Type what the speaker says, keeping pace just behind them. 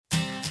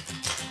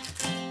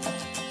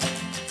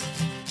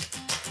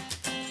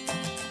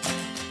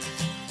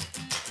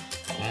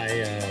My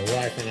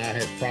wife and I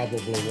have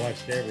probably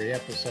watched every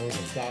episode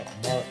of Doc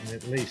Martin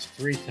at least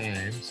 3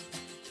 times.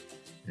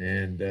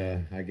 And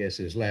I guess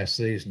his last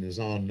season is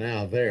on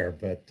now there.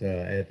 But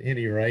at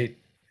any rate,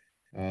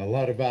 a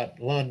lot about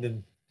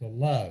London to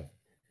love.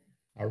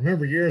 I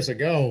remember years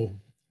ago,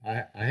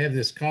 I have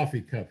this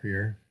coffee cup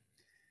here.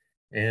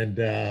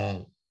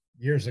 And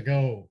years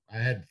ago, I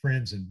had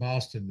friends in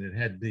Boston that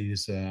had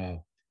these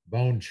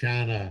bone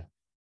china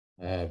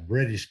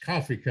British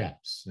coffee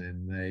cups,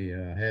 and they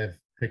have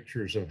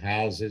pictures of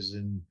houses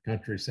and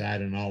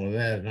countryside and all of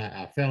that. And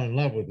I fell in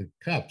love with the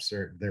cups.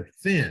 They're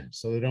thin,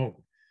 so they don't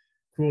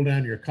cool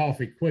down your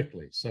coffee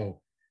quickly.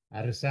 So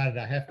I decided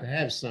I have to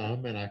have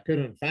some, and I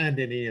couldn't find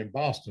any in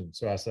Boston.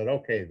 So I said,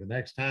 okay, the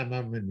next time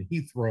I'm in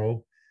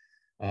Heathrow,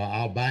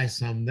 I'll buy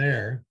some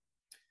there.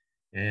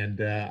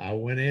 And I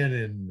went in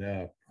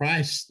and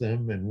priced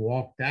them and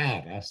walked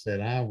out. I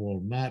said, I will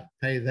not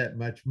pay that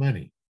much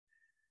money.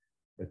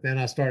 But then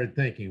I started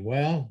thinking,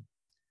 well,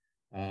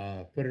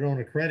 put it on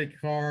a credit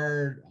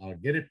card, I'll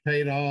get it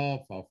paid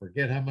off, I'll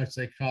forget how much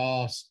they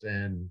cost.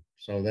 And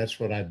so that's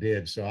what I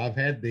did. So I've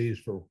had these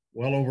for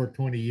well over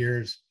 20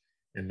 years,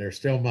 and they're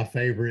still my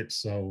favorites.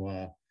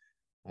 So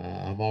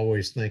I'm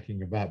always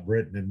thinking about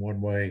Britain in one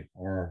way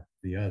or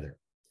the other.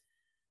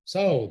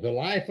 So the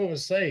life of a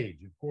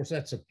sage, of course,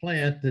 that's a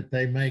plant that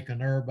they make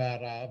an herb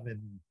out of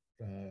and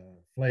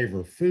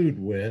flavor food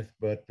with,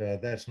 but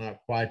that's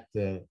not quite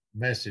the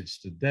message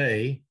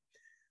today.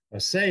 A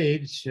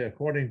sage,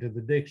 according to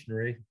the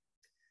dictionary,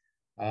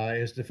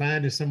 is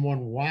defined as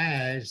someone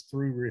wise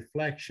through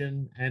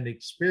reflection and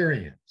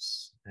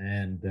experience.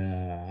 And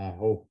I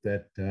hope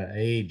that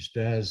age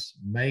does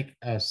make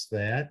us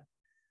that.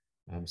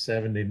 I'm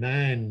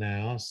 79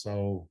 now,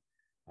 so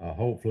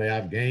hopefully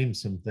I've gained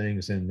some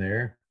things in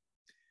there.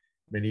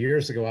 Many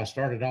years ago, I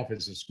started off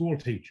as a school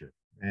teacher,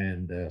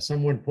 and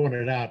someone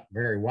pointed out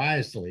very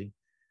wisely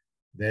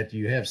that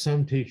you have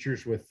some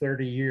teachers with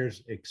 30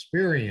 years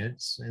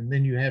experience, and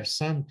then you have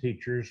some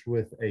teachers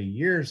with a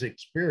year's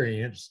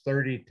experience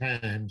 30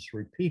 times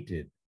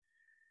repeated.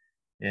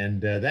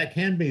 And that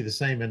can be the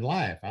same in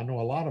life. I know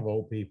a lot of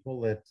old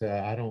people that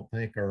I don't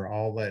think are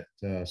all that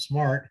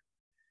smart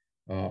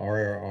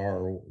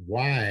or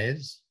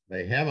wise.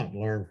 They haven't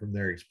learned from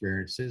their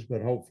experiences,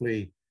 but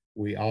hopefully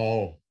we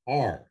all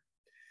are.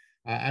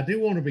 I do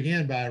want to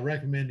begin by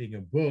recommending a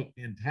book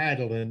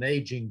entitled An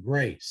Aging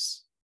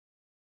Grace.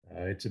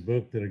 It's a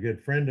book that a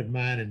good friend of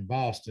mine in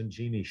Boston,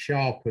 Jeannie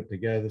Shaw, put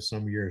together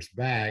some years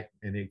back,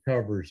 and it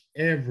covers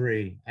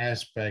every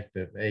aspect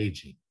of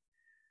aging.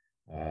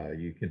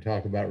 You can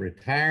talk about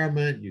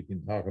retirement, you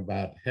can talk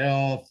about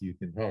health, you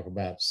can talk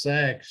about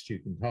sex, you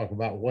can talk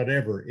about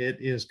whatever. It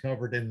is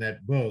covered in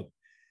that book,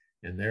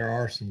 and there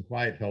are some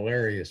quite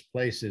hilarious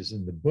places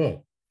in the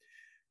book.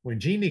 When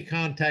Jeannie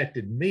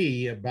contacted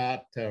me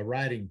about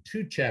writing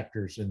 2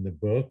 chapters in the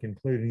book,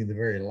 including the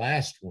very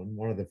last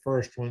one of the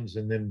first ones,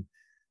 and then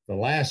the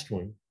last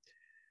one,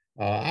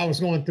 I was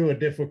going through a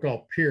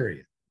difficult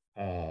period.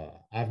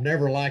 I've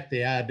never liked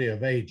the idea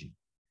of aging.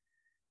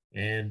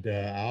 And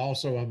I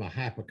also am a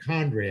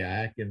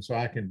hypochondriac, and so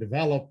I can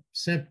develop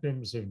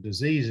symptoms of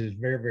diseases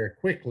very, very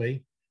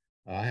quickly.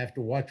 I have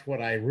to watch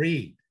what I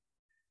read.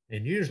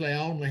 And usually I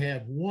only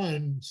have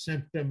one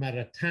symptom at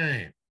a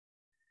time.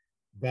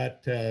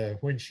 But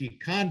when she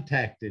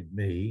contacted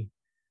me,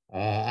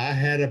 I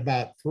had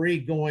about 3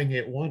 going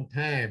at one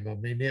time. I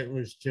mean, it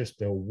was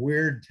just a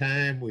weird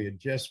time. We had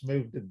just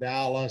moved to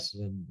Dallas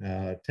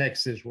and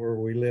Texas, where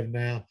we live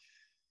now.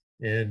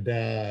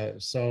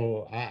 And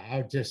so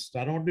I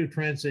don't do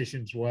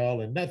transitions well,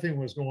 and nothing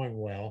was going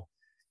well.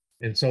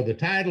 And so the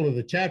title of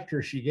the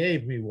chapter she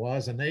gave me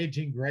was An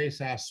Aging Grace,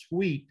 How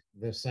Sweet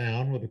the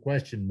Sound, with a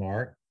question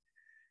mark,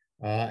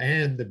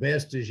 and The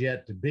Best Is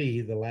Yet to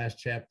Be, the last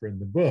chapter in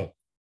the book.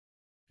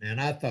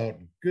 And I thought,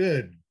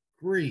 good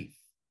grief.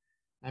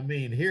 I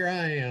mean, here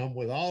I am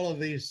with all of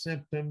these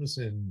symptoms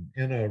and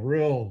in a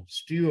real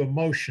stew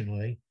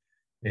emotionally,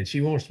 and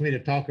she wants me to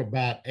talk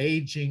about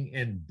aging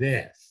and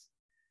death.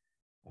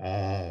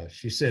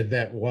 She said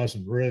that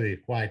wasn't really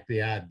quite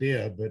the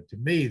idea, but to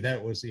me,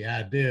 that was the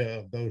idea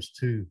of those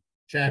 2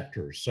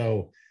 chapters.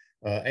 So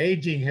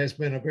aging has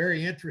been a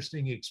very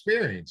interesting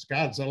experience.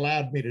 God's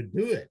allowed me to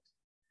do it.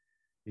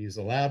 He's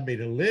allowed me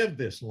to live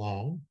this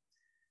long.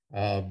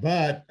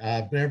 But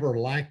I've never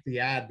liked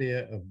the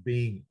idea of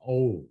being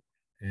old,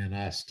 and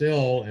I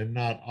still am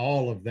not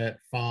all of that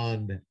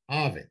fond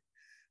of it.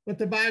 But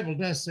the Bible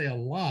does say a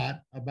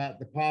lot about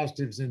the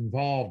positives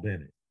involved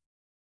in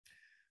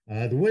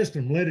it. The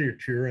wisdom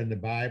literature in the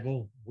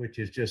Bible, which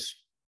is just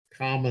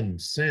common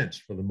sense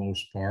for the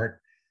most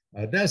part,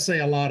 does say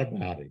a lot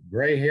about it.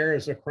 Gray hair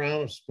is a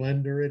crown of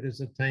splendor. It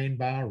is attained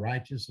by a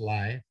righteous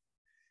life.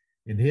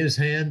 In his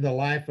hand, the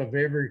life of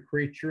every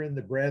creature and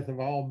the breath of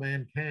all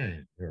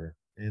mankind, or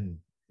in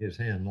his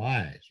hand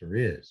lies, or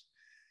is.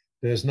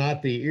 Does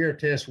not the ear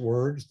test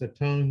words, the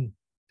tongue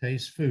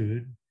taste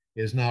food?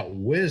 Is not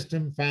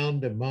wisdom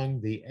found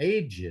among the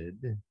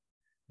aged?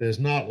 Does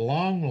not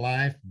long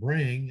life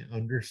bring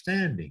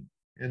understanding?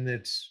 and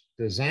it's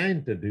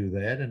designed to do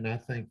that. And I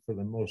think for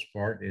the most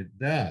part, it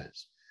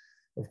does.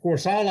 Of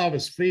course, all of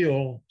us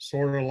feel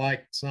sort of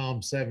like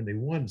Psalm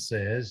 71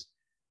 says,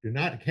 do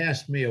not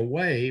cast me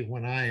away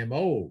when I am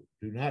old.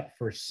 Do not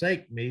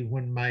forsake me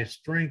when my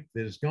strength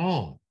is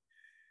gone.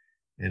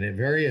 And at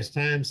various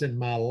times in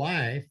my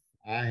life,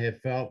 I have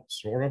felt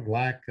sort of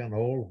like an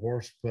old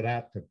horse put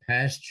out to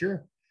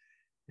pasture.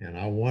 And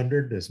I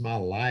wondered, does my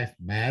life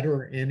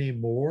matter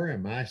anymore?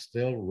 Am I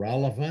still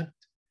relevant?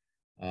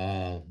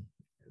 Uh,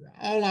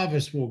 all of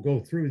us will go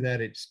through that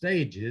at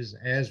stages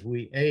as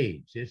we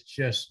age. It's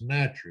just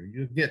natural.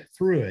 You get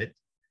through it,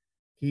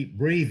 keep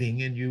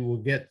breathing, and you will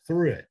get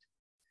through it.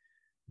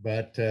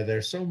 But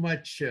there's so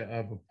much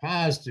of a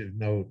positive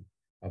note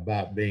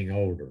about being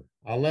older.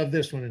 I love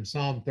this one in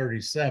Psalm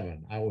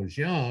 37. I was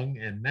young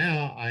and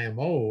now I am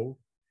old,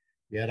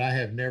 yet I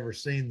have never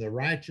seen the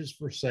righteous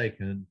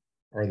forsaken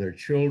or their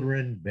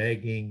children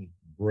begging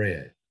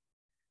bread.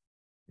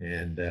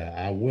 And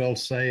I will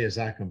say, as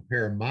I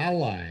compare my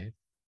life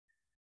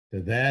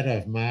to that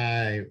of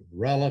my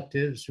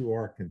relatives who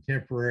are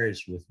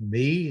contemporaries with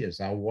me,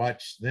 as I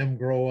watched them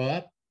grow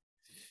up,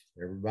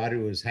 everybody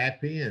was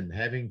happy and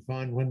having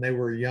fun when they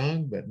were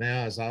young. But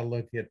now, as I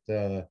look at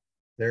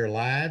their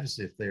lives,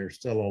 if they're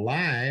still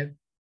alive,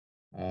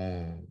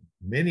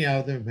 many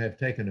of them have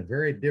taken a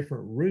very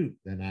different route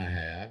than I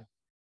have.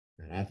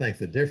 And I think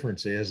the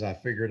difference is I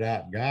figured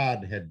out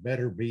God had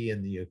better be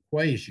in the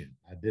equation.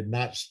 I did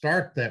not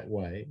start that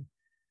way.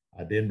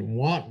 I didn't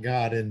want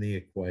God in the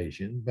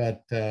equation,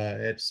 but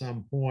at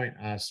some point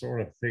I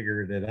sort of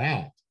figured it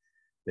out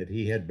that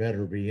he had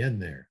better be in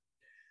there.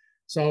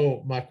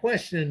 So my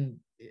question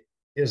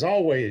is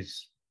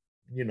always,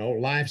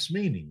 life's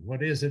meaning.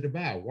 What is it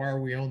about? Why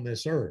are we on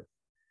this earth?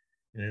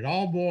 And it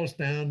all boils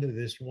down to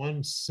this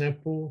one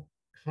simple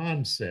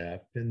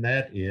concept, and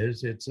that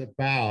is it's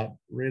about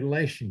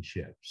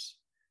relationships.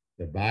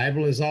 The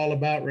Bible is all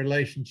about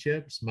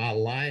relationships. My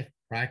life,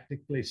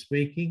 practically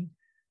speaking,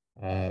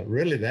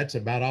 really that's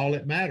about all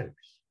that matters.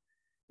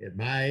 At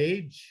my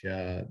age,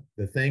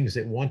 the things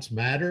that once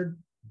mattered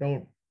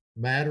don't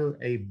matter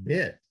a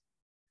bit.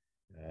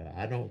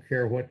 I don't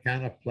care what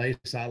kind of place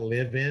I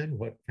live in,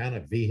 what kind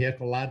of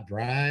vehicle I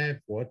drive,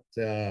 what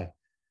I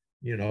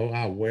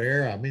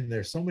wear. I mean,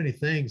 there's so many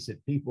things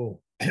that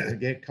people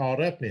get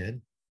caught up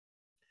in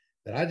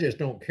that I just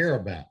don't care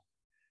about.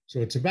 So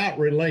it's about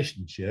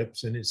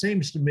relationships. And it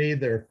seems to me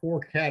there are four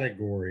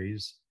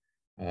categories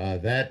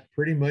that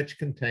pretty much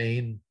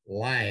contain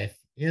life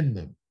in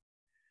them.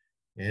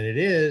 And it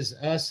is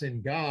us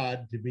and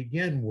God to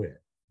begin with.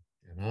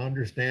 And I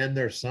understand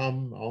there's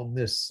some on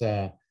this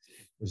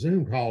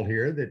Zoom call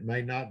here that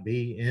may not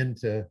be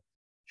into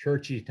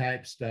churchy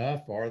type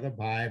stuff or the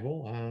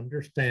Bible. I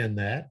understand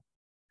that.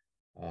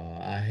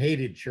 I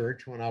hated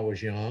church when I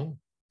was young.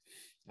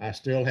 I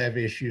still have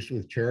issues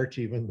with church,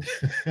 even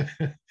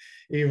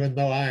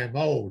though I am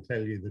old,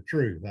 tell you the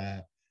truth.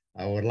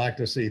 I would like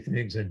to see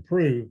things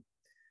improve.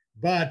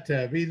 But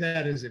be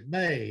that as it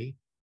may,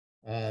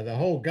 the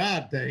whole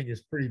God thing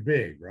is pretty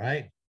big,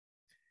 right?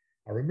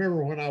 I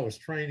remember when I was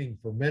training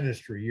for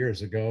ministry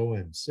years ago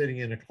and sitting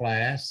in a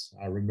class,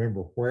 I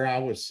remember where I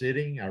was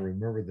sitting. I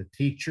remember the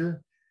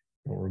teacher.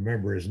 I don't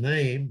remember his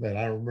name, but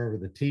I remember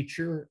the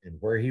teacher and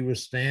where he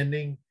was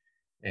standing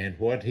and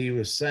what he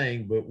was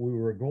saying. But we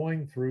were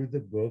going through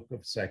the book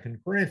of Second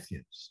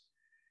Corinthians.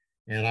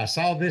 And I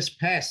saw this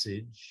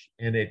passage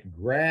and it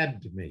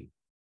grabbed me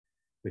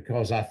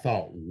because I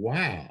thought,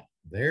 wow,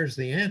 there's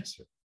the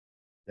answer.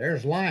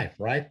 There's life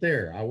right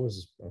there. I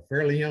was a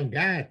fairly young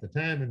guy at the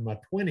time in my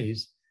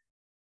 20s,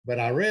 but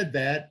I read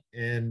that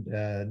and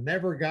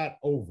never got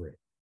over it.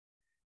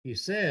 He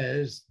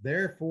says,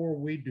 therefore,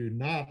 we do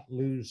not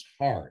lose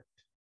heart.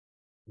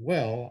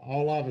 Well,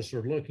 all of us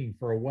are looking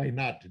for a way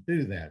not to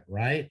do that,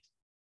 right?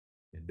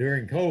 And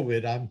during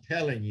COVID, I'm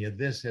telling you,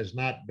 this has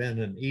not been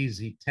an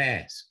easy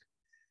task.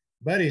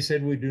 But he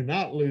said, we do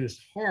not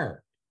lose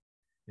heart.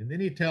 And then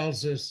he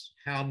tells us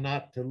how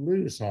not to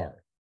lose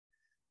heart.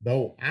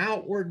 Though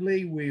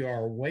outwardly we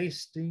are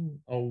wasting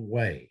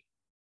away,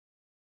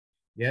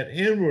 yet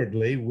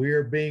inwardly we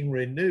are being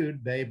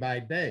renewed day by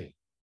day.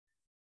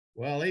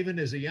 Well, even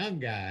as a young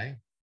guy,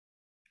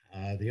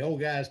 the old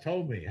guys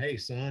told me, hey,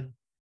 son,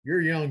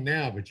 you're young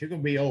now, but you're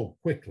going to be old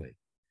quickly.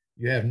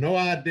 You have no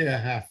idea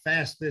how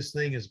fast this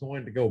thing is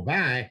going to go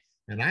by.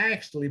 And I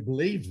actually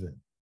believed them.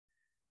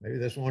 Maybe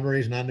that's one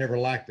reason I never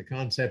liked the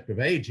concept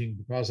of aging,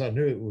 because I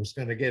knew it was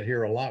going to get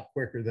here a lot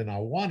quicker than I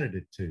wanted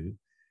it to.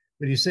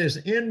 But he says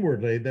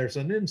inwardly, there's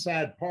an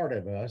inside part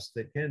of us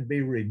that can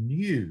be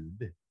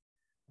renewed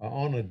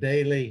on a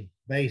daily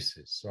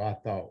basis. So I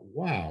thought,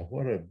 wow,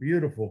 what a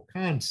beautiful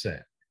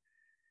concept.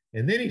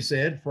 And then he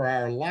said, for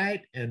our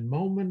light and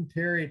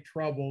momentary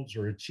troubles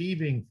are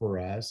achieving for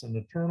us an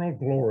eternal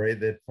glory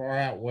that far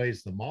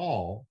outweighs them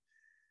all.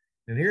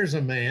 And here's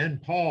a man,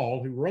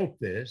 Paul, who wrote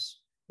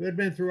this, who had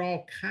been through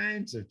all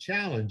kinds of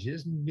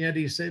challenges, and yet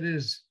he said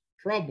his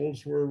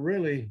troubles were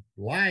really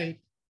light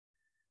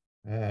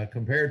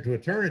compared to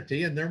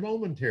eternity, and they're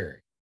momentary.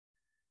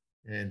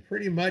 And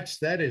pretty much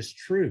that is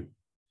true.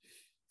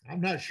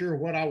 I'm not sure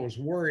what I was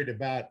worried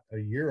about a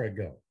year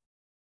ago.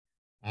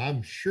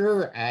 I'm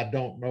sure I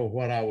don't know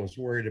what I was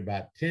worried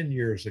about 10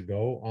 years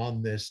ago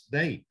on this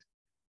date.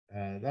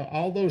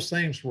 All those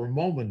things were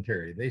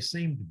momentary. They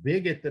seemed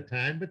big at the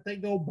time, but they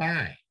go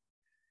by.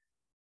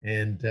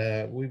 And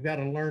we've got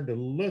to learn to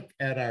look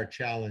at our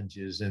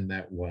challenges in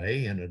that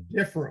way, in a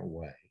different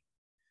way.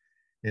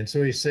 And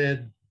so he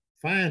said,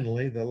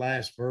 finally, the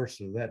last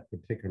verse of that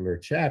particular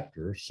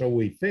chapter, so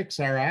we fix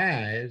our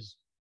eyes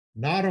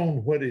not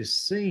on what is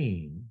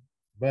seen,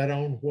 but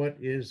on what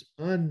is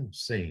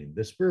unseen,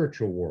 the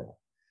spiritual world.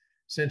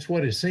 Since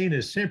what is seen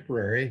is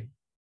temporary,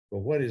 but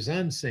what is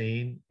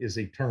unseen is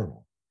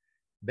eternal.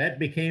 That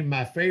became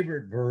my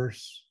favorite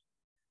verse.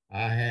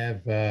 I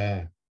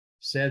have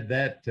said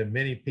that to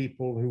many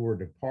people who were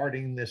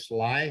departing this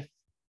life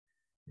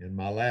in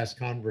my last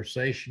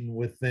conversation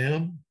with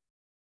them.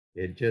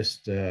 It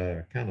just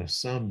kind of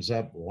sums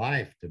up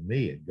life to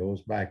me. It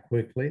goes by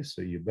quickly,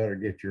 so you better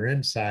get your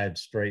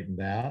insides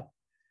straightened out.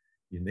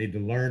 You need to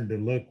learn to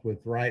look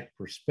with right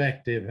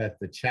perspective at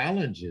the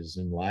challenges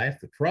in life,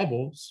 the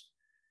troubles,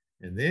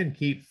 and then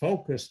keep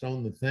focused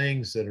on the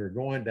things that are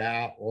going to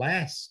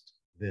outlast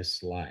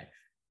this life.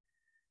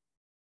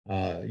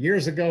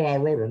 Years ago, I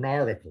wrote an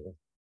article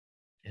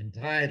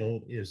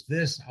entitled, "Is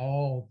This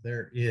All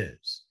There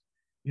Is?"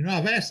 You know,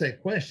 I've asked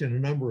that question a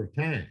number of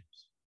times.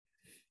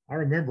 I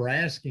remember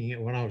asking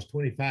it when I was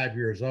 25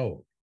 years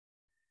old.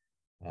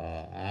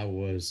 I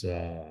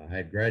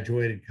had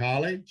graduated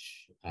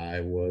college.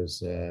 I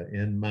was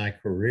in my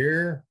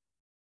career.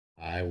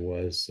 I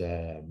was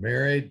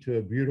married to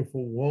a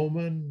beautiful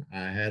woman.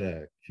 I had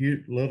a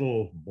cute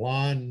little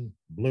blonde,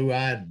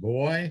 blue-eyed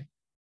boy.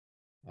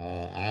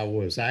 I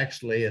was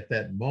actually at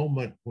that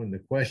moment when the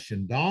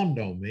question dawned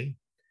on me,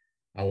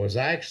 I was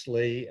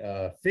actually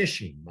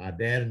fishing. My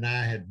dad and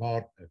I had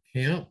bought a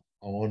camp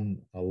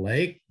on a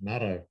lake,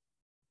 not a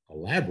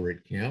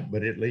elaborate camp,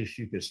 but at least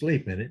you could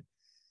sleep in it.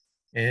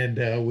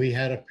 And we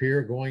had a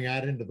pier going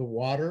out into the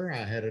water.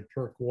 I had a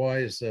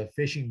turquoise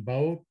fishing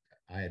boat.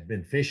 I had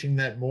been fishing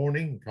that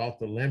morning, caught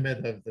the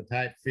limit of the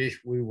type fish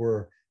we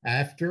were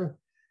after,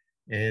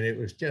 and it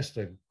was just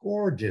a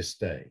gorgeous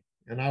day.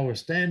 And I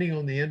was standing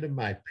on the end of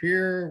my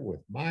pier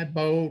with my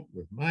boat,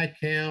 with my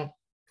camp,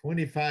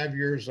 25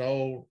 years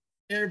old.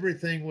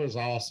 Everything was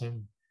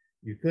awesome.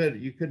 You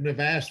couldn't have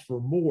asked for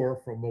more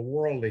from a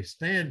worldly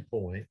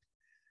standpoint.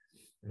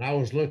 And I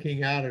was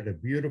looking out at a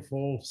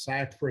beautiful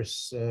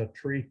cypress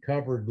tree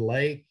covered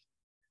lake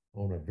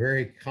on a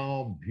very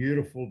calm,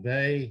 beautiful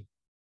day,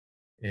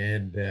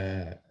 and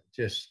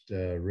just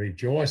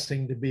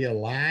rejoicing to be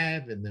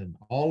alive. And then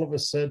all of a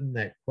sudden,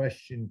 that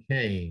question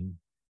came,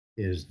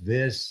 is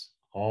this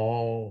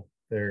all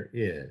there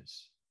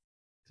is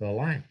to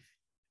life?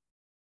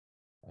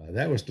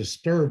 That was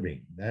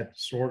disturbing. That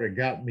sort of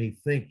got me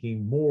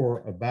thinking more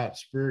about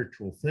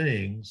spiritual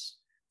things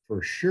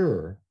for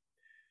sure.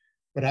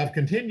 But I've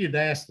continued to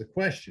ask the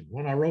question.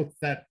 When I wrote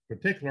that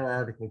particular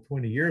article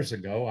 20 years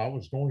ago, I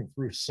was going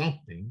through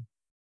something.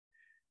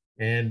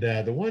 And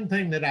the one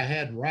thing that I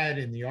had right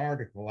in the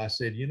article, I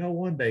said, you know,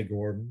 one day,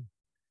 Gordon,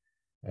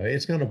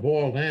 it's going to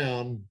boil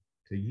down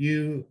to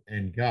you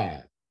and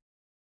God.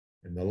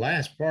 And the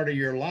last part of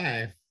your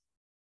life,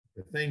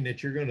 the thing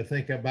that you're going to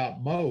think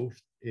about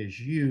most is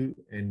you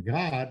and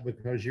God,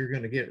 because you're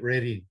going to get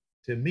ready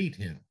to meet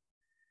him.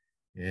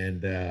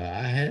 And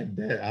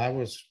I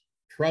was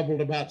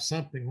troubled about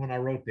something when I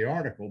wrote the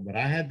article, but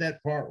I had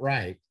that part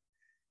right.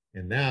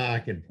 And now I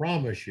can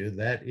promise you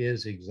that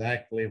is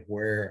exactly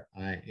where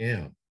I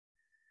am.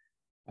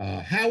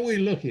 How we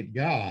look at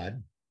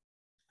God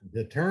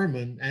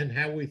and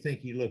how we think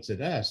he looks at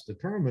us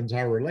determines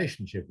our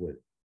relationship with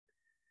him.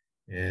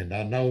 And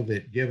I know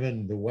that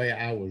given the way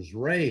I was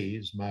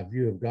raised, my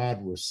view of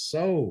God was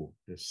so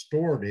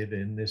distorted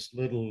in this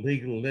little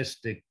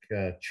legalistic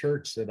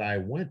church that I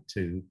went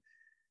to,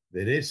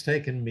 that it's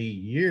taken me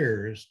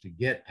years to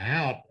get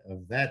out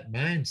of that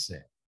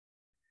mindset.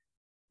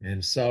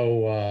 And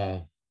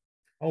so,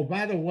 oh,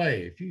 by the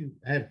way, if you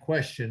have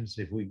questions,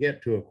 if we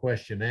get to a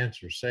question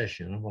answer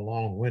session, I'm a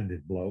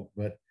long-winded bloke,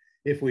 but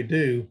if we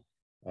do,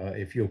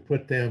 if you'll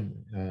put them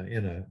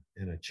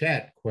in a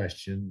chat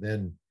question,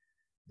 then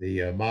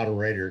the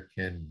moderator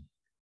can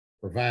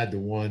provide the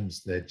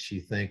ones that she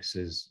thinks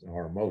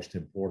are most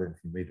important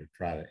for me to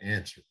try to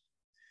answer.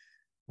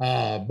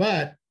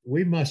 But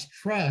we must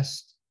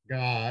trust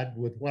God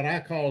with what I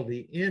call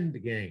the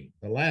end game,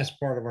 the last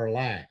part of our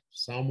life.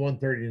 Psalm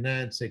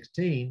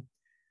 139:16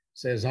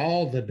 says,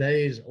 all the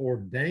days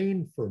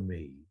ordained for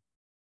me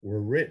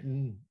were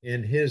written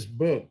in his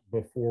book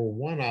before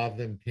one of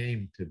them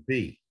came to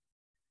be.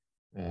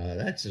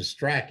 That's a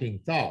striking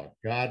thought.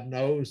 God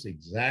knows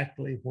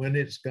exactly when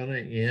it's going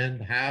to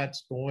end, how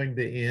it's going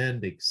to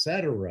end,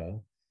 etc.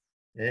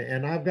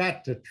 And I've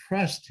got to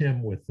trust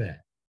him with that.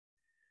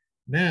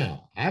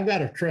 Now, I've got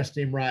to trust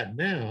him right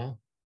now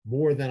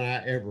more than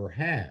I ever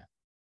have,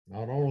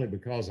 not only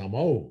because I'm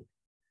old,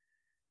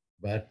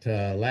 but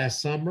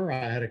last summer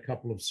I had a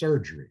couple of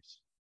surgeries.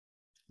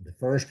 The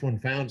first one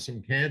found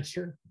some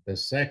cancer. the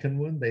second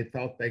one, they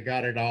thought they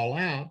got it all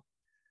out.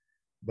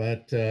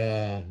 But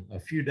a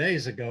few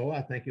days ago,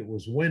 I think it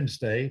was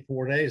Wednesday,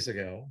 4 days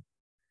ago,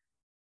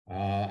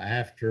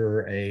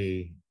 after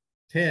a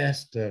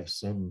test of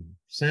some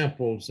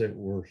samples that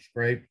were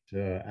scraped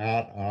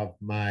out of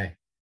my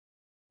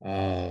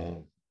uh,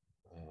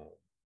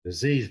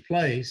 diseased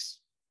place,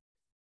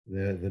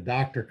 the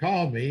doctor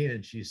called me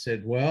and she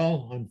said,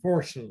 well,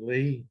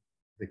 unfortunately,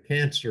 the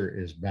cancer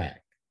is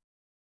back.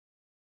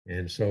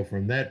 And so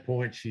from that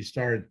point, she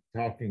started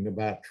talking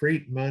about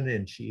treatment,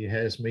 and she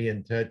has me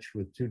in touch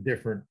with two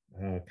different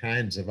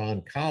kinds of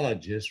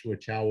oncologists,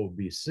 which I will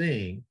be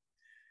seeing.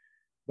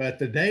 But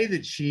the day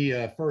that she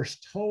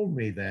first told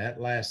me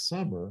that last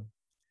summer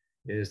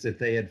is that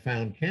they had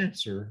found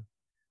cancer,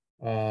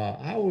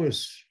 I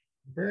was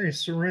very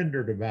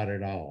surrendered about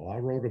it all. I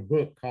wrote a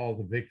book called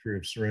The Victory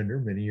of Surrender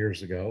many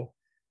years ago.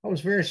 I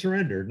was very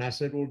surrendered. And I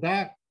said, well,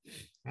 Doc,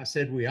 I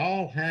said, we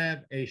all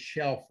have a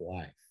shelf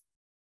life.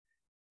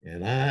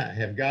 And I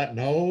have gotten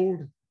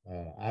old.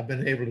 I've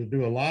been able to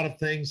do a lot of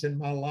things in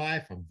my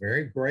life. I'm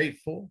very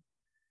grateful.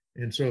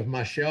 And so if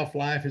my shelf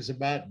life is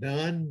about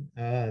done,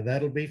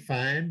 that'll be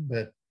fine.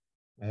 But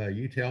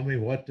you tell me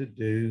what to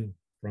do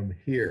from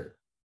here.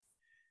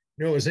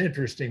 You know, it was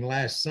interesting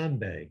last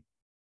Sunday.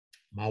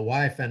 My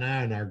wife and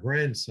I and our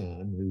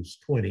grandson, who's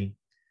 20,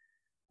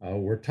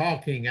 were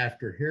talking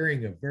after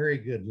hearing a very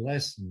good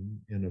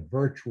lesson in a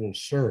virtual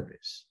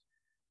service.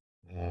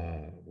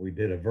 We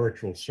did a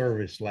virtual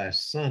service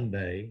last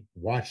Sunday,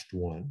 watched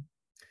one,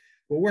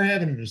 but we're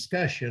having a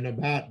discussion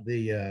about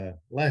the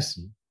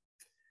lesson.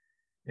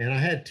 And I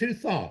had two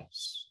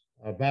thoughts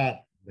about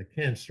the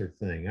cancer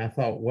thing. I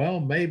thought, well,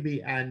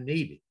 maybe I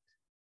need it.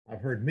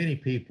 I've heard many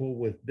people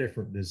with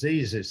different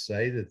diseases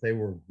say that they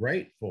were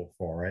grateful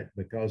for it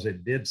because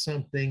it did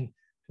something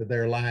to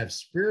their lives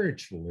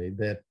spiritually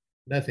that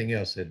nothing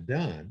else had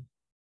done.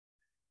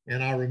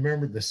 And I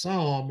remembered the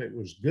psalm, it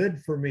was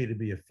good for me to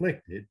be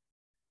afflicted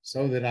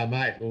so that I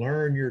might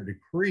learn your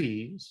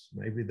decrees.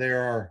 Maybe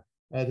there are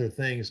other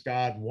things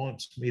God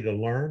wants me to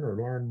learn or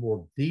learn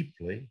more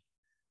deeply.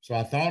 So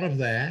I thought of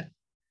that.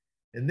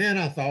 And then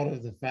I thought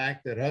of the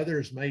fact that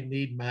others may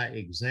need my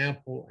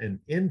example and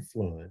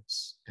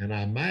influence, and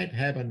I might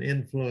have an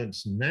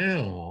influence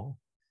now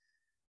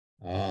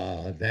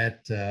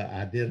that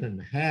I didn't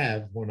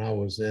have when I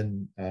was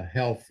in a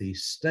healthy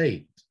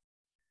state.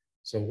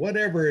 So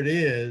whatever it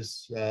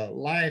is,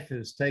 life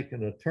has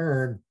taken a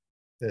turn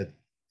that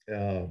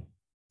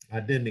I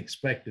didn't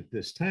expect at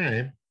this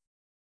time,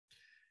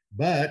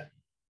 but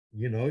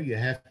you know, you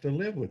have to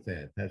live with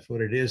that. That's what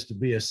it is to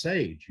be a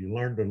sage. You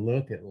learn to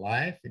look at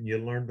life and you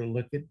learn to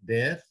look at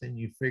death and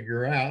you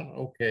figure out,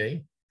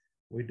 okay,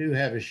 we do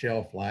have a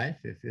shelf life.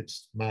 If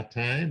it's my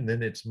time,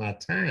 then it's my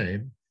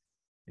time.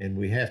 And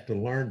we have to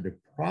learn to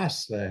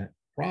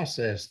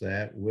process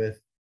that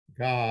with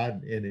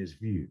God in his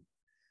view.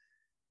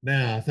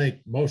 Now, I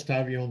think most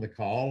of you on the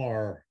call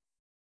are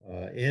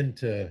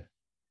into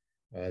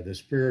the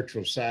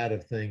spiritual side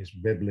of things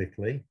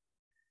biblically.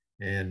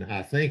 And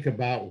I think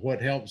about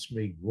what helps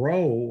me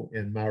grow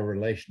in my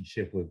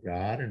relationship with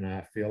God. And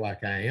I feel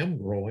like I am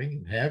growing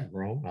and have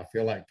grown. I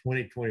feel like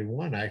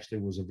 2021 actually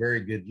was a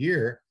very good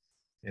year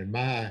in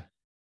my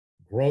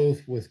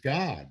growth with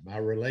God, my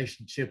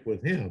relationship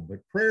with him,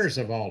 but prayers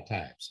of all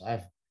types.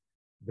 I've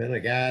been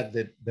a guy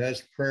that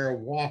does prayer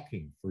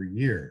walking for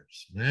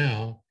years.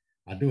 Now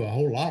I do a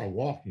whole lot of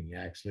walking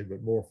actually,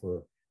 but more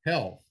for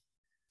health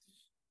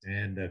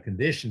and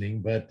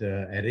conditioning. But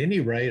at any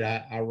rate,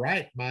 I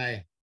write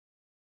my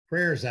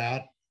prayers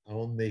out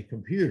on the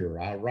computer.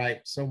 I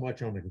write so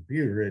much on the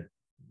computer,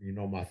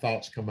 my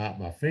thoughts come out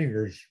my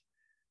fingers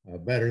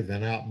better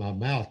than out my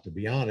mouth, to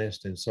be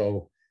honest. And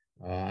so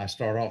I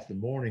start off the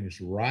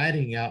mornings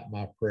writing out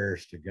my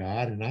prayers to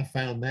God. And I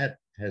found that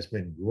has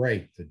been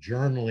great, the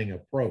journaling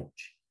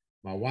approach.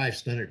 My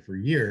wife's done it for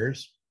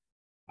years.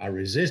 I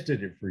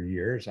resisted it for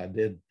years. I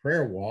did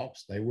prayer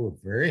walks. They were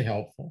very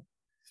helpful.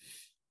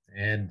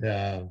 And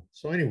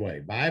so anyway,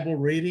 Bible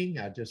reading,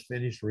 I just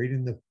finished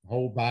reading the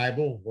whole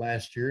Bible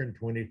last year in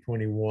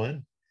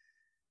 2021.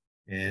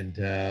 And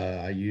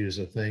I use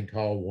a thing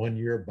called 1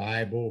 Year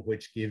Bible,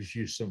 which gives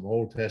you some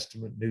Old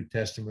Testament, New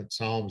Testament,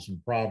 Psalms,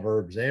 and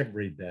Proverbs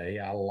every day.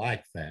 I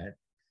like that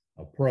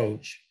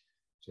approach.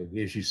 So it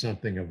gives you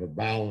something of a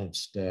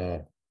balanced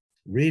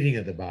reading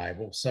of the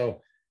Bible. So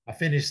I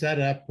finished that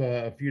up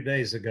a few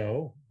days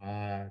ago.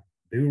 I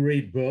do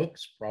read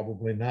books,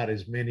 probably not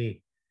as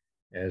many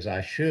as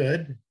I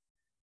should,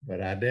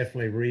 but I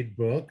definitely read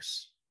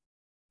books.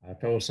 I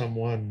told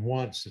someone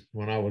once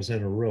when I was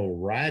in a real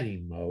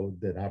writing mode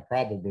that I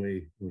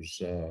probably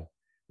was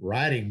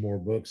writing more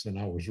books than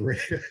I was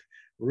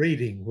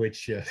reading,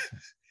 which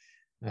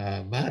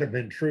might have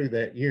been true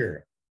that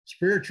year.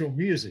 Spiritual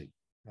music.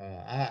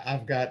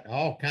 I've got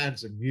all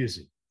kinds of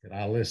music that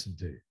I listen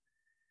to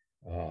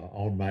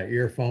on my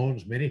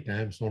earphones. Many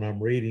times when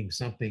I'm reading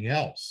something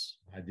else,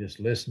 I just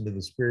listen to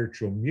the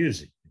spiritual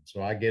music.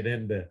 So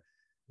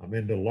I'm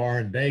into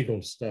Lauren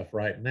Daigle's stuff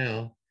right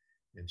now.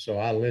 And so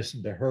I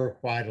listen to her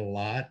quite a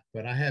lot,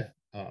 but I have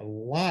a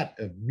lot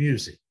of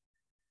music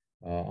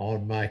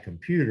on my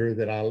computer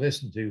that I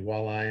listen to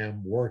while I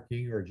am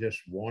working or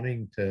just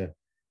wanting to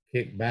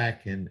kick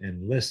back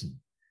and listen.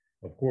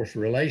 Of course,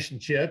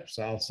 relationships,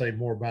 I'll say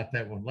more about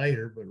that one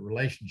later, but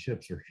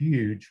relationships are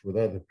huge with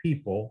other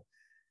people.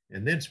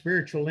 And then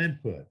spiritual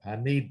input. I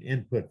need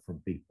input from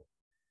people.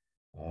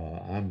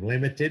 I'm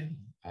limited.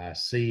 I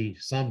see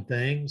some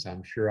things.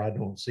 I'm sure I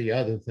don't see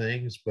other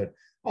things, but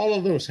all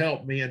of those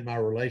help me in my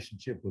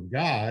relationship with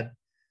God.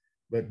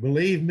 But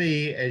believe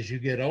me, as you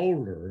get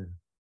older,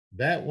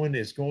 that one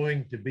is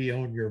going to be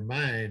on your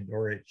mind,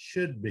 or it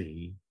should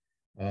be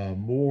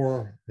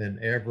more than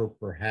ever,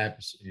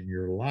 perhaps, in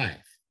your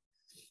life.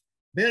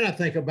 Then I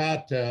think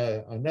about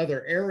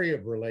another area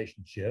of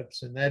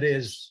relationships, and that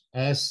is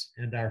us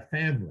and our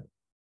family.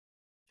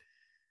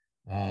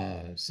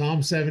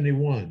 Psalm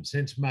 71,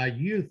 since my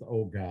youth,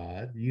 O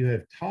God, you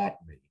have taught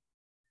me,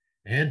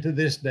 and to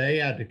this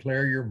day I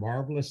declare your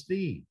marvelous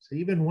deeds.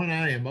 Even when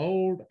I am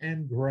old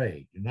and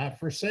gray, do not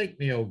forsake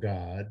me, O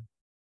God,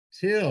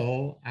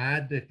 till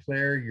I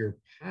declare your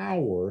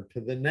power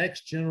to the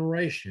next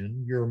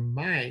generation, your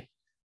might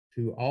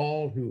to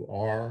all who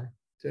are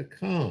to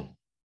come.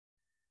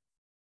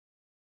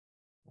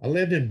 I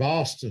lived in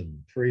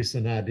Boston, Teresa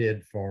and I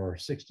did, for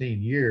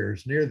 16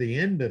 years. Near the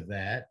end of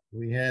that,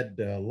 we had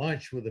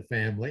lunch with the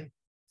family.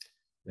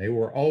 They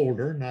were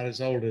older, not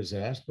as old as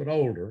us, but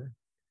older.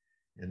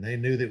 And they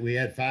knew that we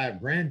had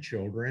 5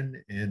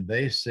 grandchildren. And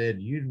they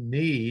said, you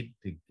need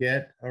to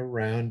get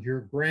around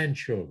your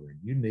grandchildren.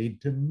 You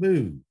need to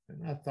move.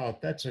 And I thought,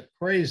 that's a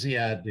crazy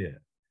idea.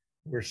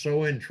 We're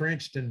so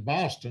entrenched in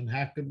Boston.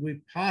 How could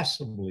we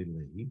possibly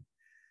leave?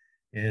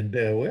 And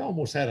we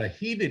almost had a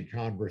heated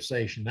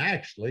conversation,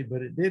 actually,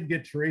 but it did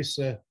get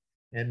Teresa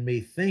and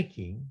me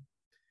thinking.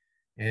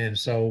 And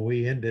so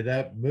we ended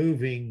up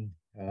moving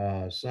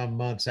some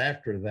months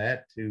after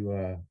that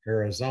to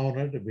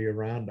Arizona to be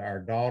around our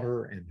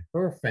daughter and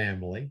her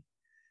family.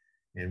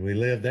 And we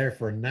lived there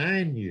for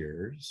 9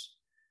 years,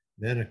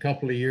 then a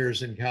couple of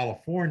years in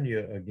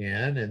California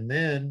again. And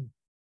then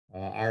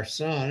our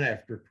son,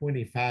 after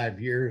 25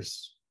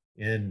 years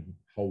in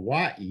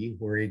Hawaii,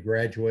 where he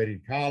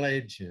graduated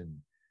college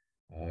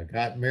and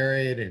got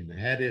married and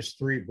had his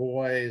 3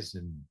 boys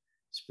and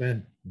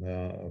spent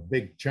a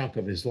big chunk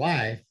of his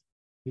life,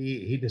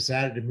 he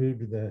decided to move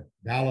to the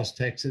Dallas,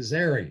 Texas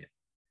area.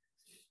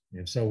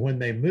 And so when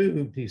they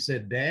moved, he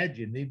said, Dad,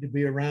 you need to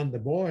be around the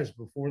boys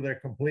before they're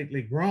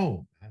completely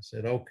grown. I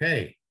said,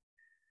 okay.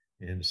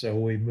 And so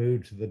we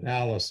moved to the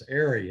Dallas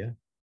area.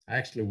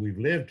 Actually, we've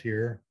lived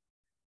here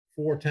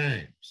 4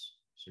 times.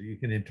 So you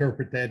can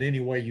interpret that any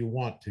way you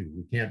want to.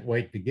 We can't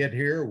wait to get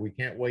here. We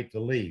can't wait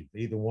to leave.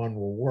 Either one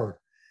will work.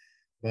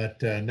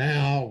 But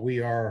now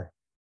we are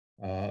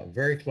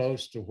very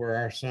close to where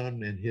our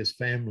son and his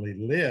family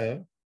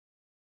live.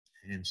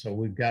 And so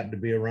we've gotten to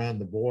be around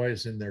the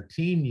boys in their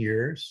teen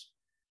years.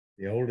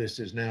 The oldest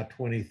is now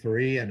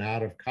 23 and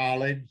out of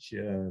college.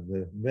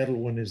 The middle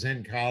one is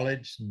in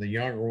college, and the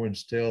younger one's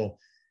still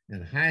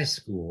in high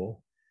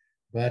school.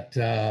 But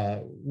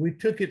we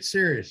took it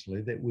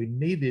seriously that we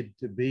needed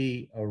to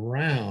be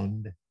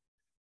around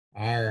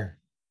our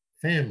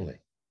family,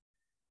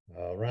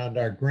 around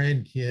our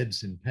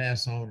grandkids, and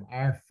pass on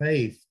our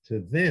faith to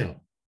them.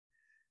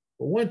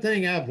 But one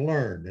thing I've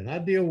learned, and I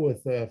deal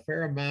with a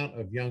fair amount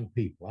of young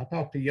people. I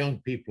talk to young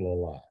people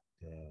a lot.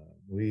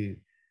 We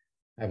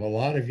have a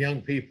lot of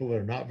young people that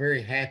are not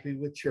very happy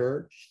with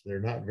church. They're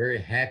not very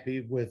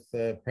happy with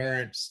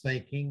parents'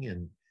 thinking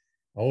and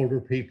older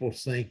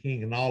people's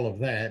thinking and all of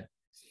that.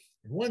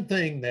 And one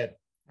thing that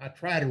I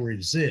try to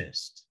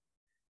resist,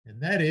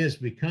 and that is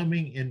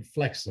becoming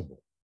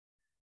inflexible.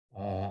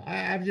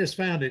 I've just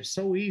found it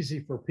so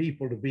easy for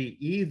people to be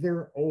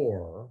either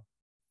or.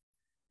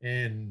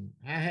 And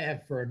I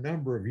have for a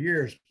number of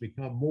years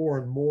become more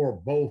and more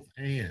both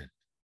and.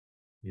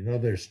 You know,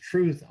 there's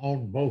truth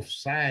on both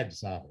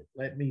sides of it.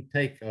 Let me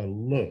take a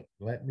look.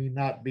 Let me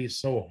not be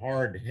so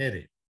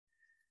hard-headed.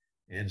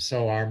 And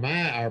so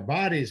our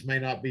bodies may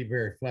not be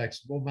very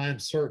flexible. Mine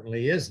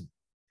certainly isn't.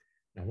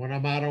 Now, when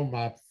I'm out on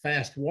my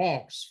fast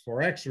walks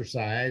for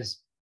exercise,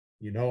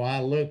 you know,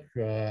 I look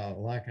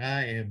like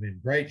I am in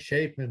great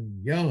shape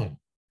and young.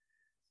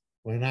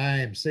 When I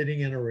am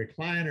sitting in a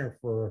recliner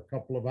for a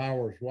couple of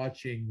hours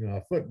watching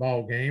a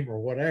football game or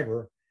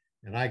whatever,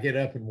 and I get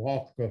up and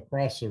walk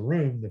across the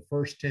room, the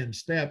first 10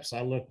 steps,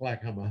 I look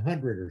like I'm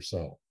 100 or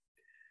so.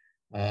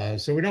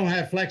 So we don't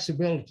have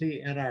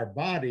flexibility in our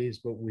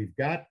bodies, but we've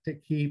got to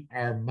keep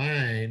our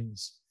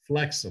minds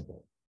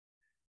flexible.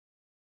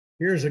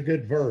 Here's a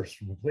good verse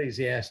from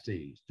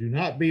Ecclesiastes. Do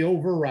not be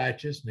over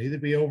righteous, neither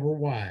be over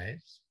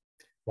wise.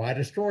 Why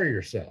destroy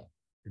yourself?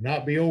 Do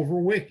not be over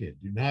wicked.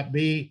 Do not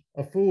be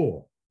a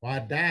fool. Why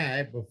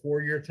die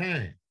before your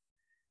time?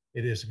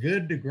 It is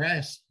good to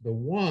grasp the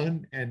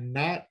one and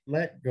not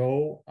let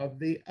go of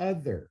the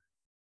other.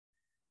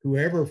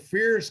 Whoever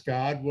fears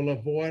God will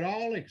avoid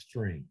all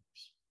extremes.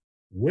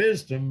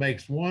 Wisdom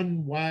makes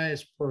one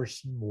wise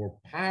person more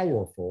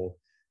powerful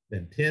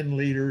than 10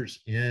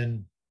 leaders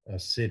in a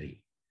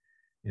city.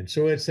 And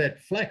so it's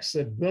that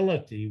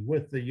flexibility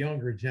with the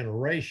younger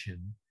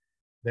generation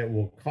that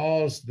will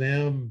cause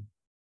them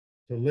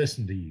to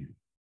listen to you.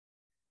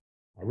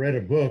 I read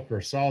a book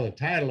or saw the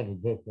title of a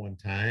book one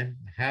time,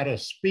 How to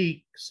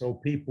Speak So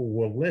People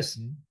Will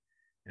Listen,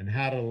 and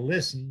How to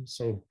Listen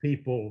So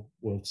People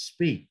Will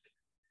Speak.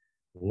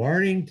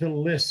 Learning to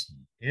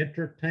listen,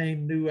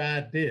 entertain new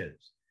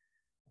ideas.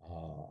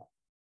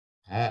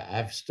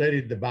 I've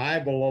studied the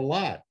Bible a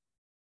lot,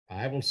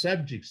 Bible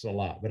subjects a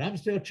lot, but I'm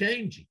still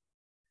changing.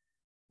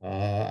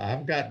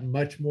 I've gotten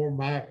much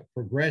more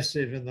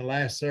progressive in the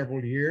last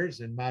several years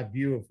in my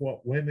view of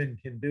what women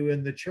can do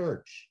in the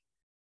church.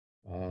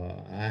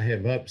 I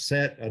have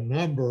upset a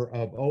number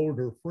of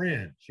older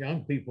friends.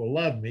 Young people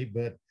love me,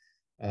 but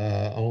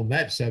on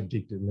that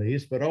subject at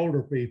least, but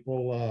older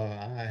people,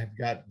 I have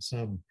gotten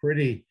some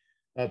pretty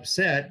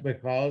upset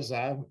because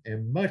I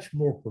am much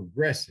more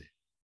progressive.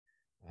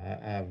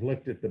 I've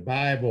looked at the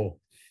Bible,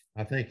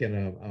 I think,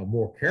 in a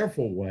more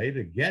careful way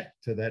to get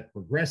to that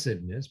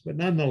progressiveness, but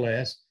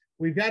nonetheless,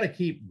 we've got to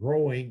keep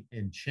growing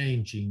and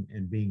changing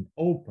and being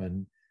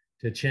open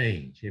to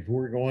change if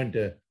we're going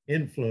to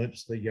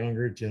influence the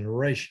younger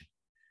generation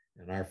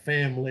and our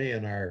family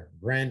and our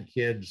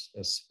grandkids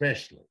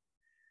especially.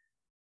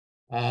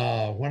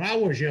 When I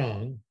was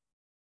young,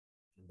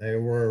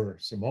 there were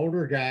some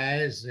older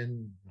guys,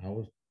 and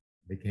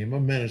became a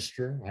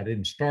minister. I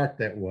didn't start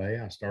that way.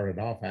 I started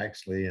off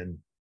actually in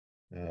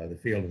the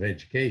field of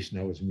education.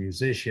 I was a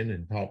musician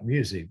and taught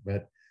music.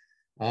 But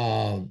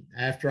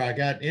after I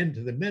got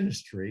into the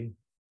ministry,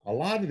 a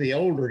lot of the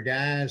older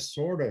guys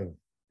sort of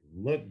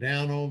looked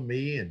down on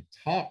me and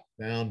talked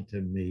down to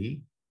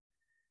me.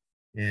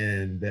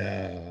 And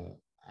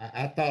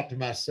I thought to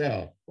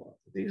myself,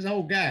 these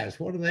old guys,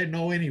 what do they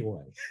know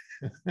anyway?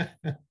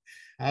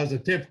 I was a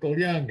typical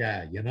young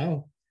guy, you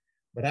know.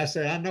 But I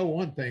said, I know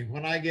one thing,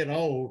 when I get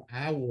old,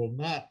 I will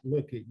not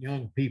look at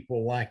young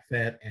people like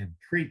that and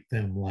treat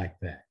them like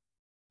that.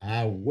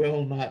 I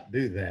will not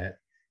do that.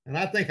 And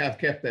I think I've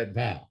kept that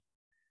vow.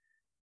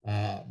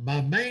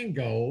 My main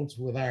goals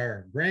with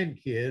our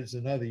grandkids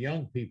and other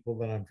young people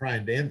that I'm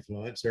trying to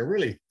influence are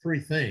really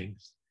three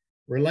things.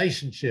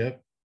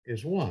 Relationship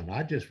is one.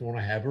 I just want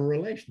to have a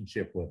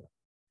relationship with them.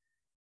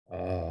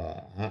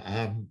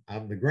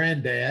 I'm the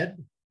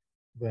granddad,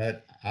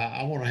 but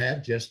I want to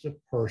have just a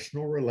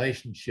personal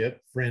relationship,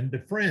 friend to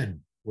friend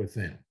with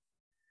them.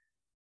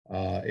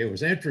 It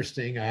was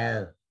interesting.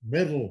 Our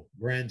middle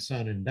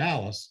grandson in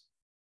Dallas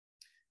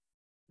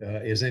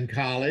is in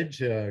college,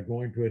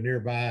 going to a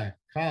nearby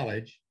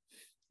college.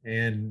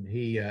 And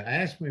he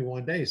asked me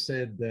one day, he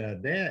said,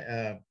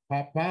 Dad,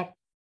 Pop,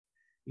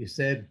 he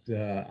said,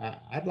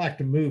 I'd like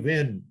to move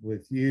in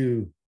with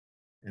you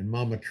and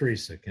Mama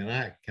Teresa. Can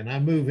I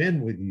move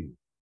in with you?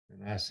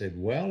 And I said,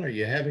 well, are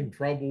you having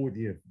trouble with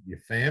your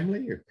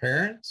family, your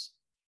parents?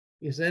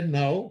 He said,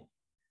 no.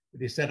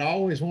 But he said, I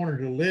always wanted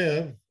to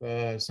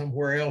live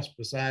somewhere else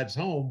besides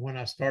home when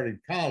I started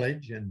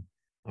college, and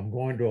I'm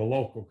going to a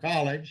local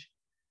college.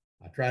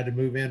 I tried to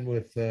move in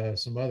with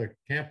some other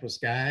campus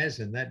guys,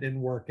 and that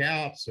didn't work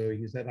out. So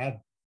he said,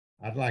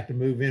 I'd like to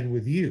move in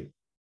with you.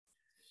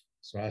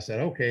 So I said,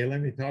 okay,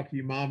 let me talk to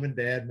your mom and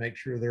dad, make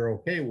sure they're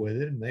okay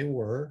with it. And they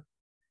were.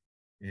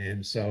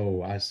 And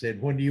so I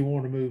said, when do you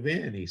want to move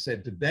in? He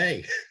said,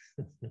 today.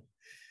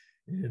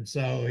 And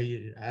so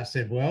I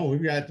said, well,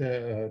 we've got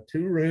 2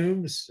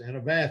 rooms and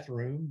a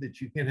bathroom that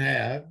you can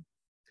have.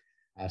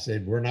 I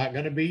said, we're not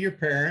going to be your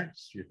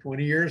parents. You're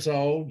 20 years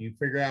old. You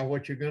figure out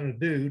what you're going to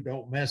do.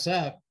 Don't mess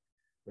up.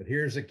 But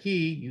here's a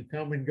key. You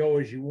come and go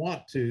as you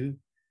want to.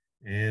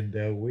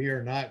 And we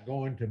are not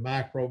going to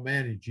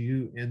micromanage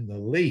you in the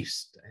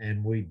least.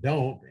 And we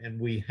don't, and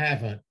we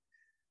haven't.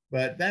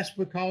 But that's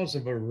because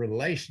of a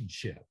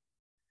relationship.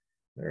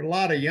 There are a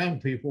lot of young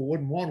people who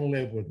wouldn't want to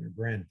live with their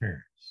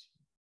grandparents.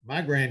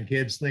 My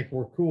grandkids think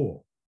we're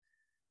cool.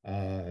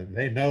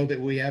 They know that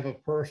we have a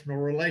personal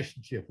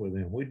relationship with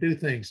them. We do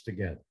things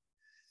together.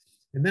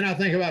 And then I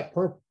think about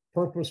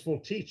purposeful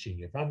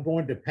teaching. If I'm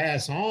going to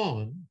pass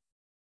on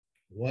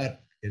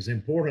what is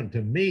important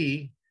to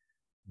me,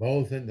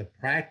 both in the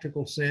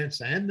practical sense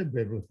and the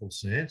biblical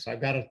sense,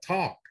 I've got to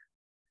talk.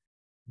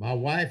 My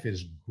wife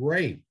is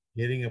great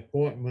getting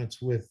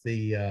appointments with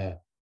the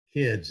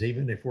kids,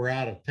 even if we're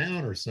out of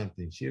town or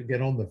something. She'll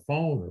get on the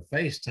phone or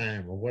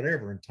FaceTime or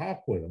whatever and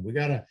talk with them. We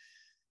got to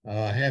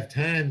have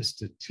times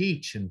to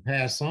teach and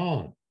pass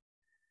on.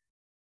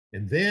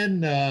 And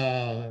then,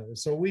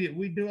 so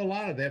we do a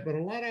lot of that, but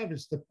a lot of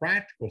it's the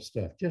practical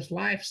stuff, just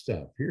life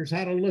stuff. Here's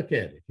how to look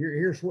at it.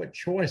 Here's what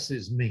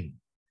choices mean.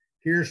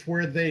 Here's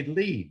where they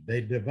lead.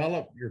 They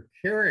develop your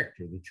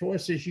character, the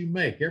choices you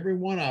make. Every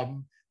one of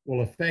them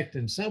will affect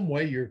in some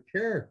way your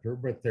character,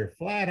 but they're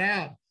flat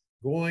out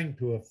going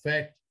to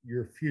affect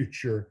your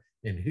future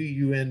and who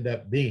you end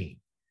up being.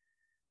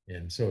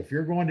 And so if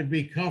you're going to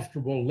be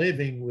comfortable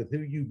living with who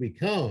you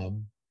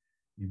become,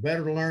 you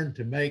better learn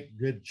to make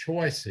good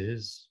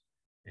choices.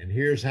 And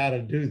here's how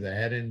to do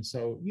that. And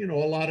so, a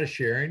lot of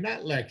sharing,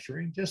 not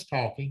lecturing, just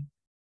talking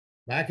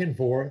back and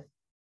forth.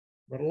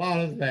 but a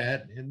lot of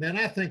that. And then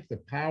I think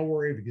the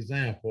power of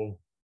example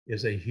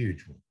is a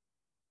huge one.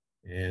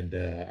 And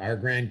our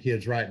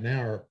grandkids right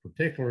now are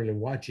particularly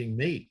watching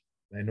me.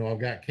 They know I've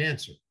got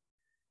cancer,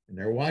 and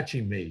they're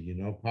watching me. You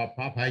know, Pop,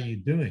 how you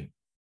doing?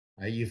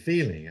 How you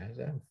feeling? I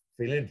said, I'm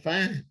feeling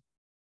fine.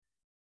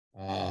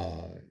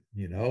 Uh,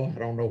 you know, I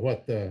don't know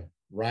what the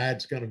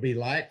ride's going to be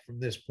like from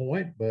this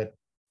point, but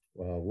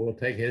we'll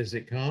take it as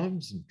it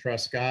comes and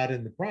trust God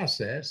in the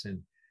process.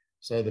 And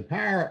so the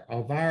power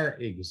of our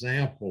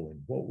example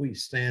and what we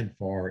stand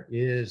for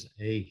is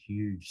a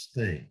huge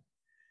thing.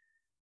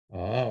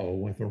 Oh,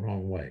 went the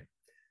wrong way.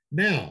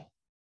 Now,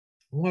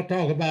 I want to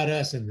talk about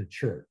us in the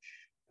church.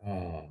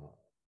 Uh,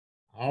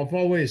 I've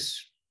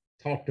always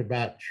talked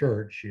about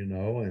church, you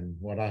know, and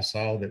what I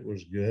saw that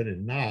was good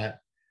and not.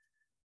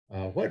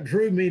 What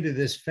drew me to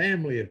this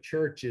family of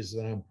churches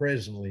that I'm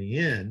presently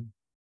in,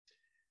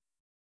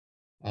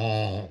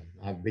 I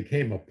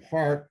became a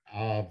part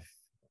of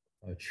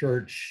a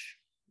church,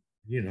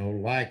 you know,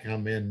 like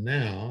I'm in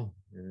now,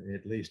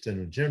 at least in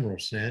a general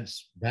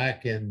sense,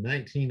 back in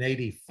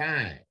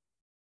 1985.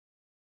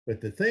 But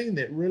the thing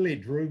that really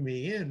drew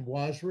me in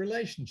was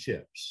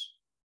relationships.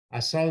 I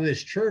saw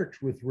this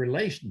church with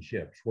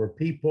relationships where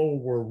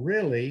people were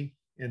really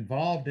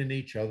involved in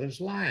each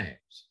other's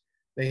lives.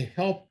 They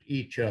helped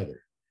each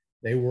other.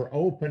 They were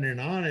open and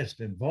honest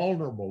and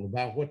vulnerable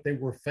about what they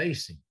were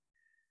facing.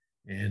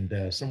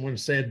 And someone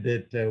said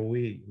that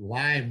we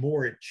lie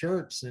more at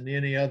church than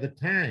any other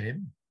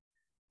time,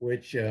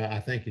 which I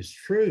think is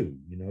true.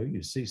 You know,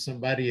 you see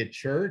somebody at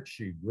church,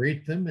 you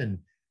greet them, and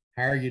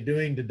how are you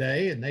doing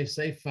today? And they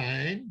say,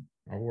 fine,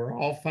 or we're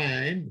all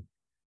fine.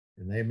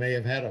 And they may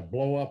have had a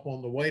blow up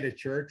on the way to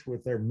church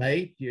with their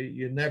mate.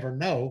 You never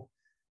know.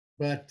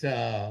 But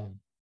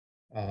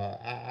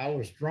I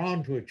was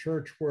drawn to a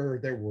church where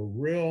there were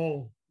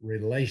real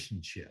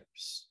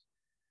relationships.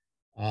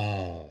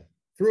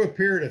 Through a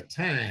period of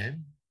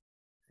time,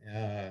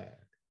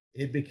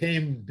 it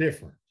became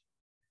different.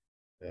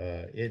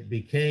 It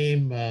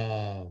became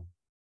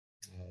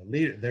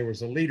there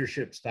was a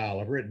leadership style.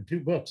 I've written 2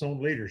 books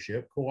on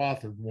leadership,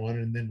 co-authored one,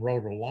 and then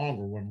wrote a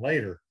longer one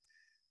later.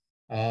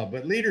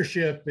 But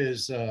leadership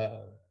is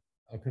a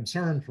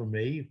concern for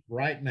me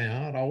right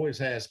now. It always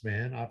has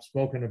been. I've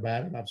spoken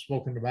about it. I've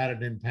spoken about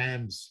it in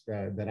times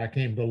that I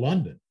came to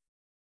London.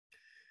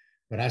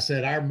 But I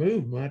said our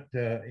movement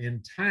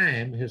in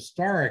time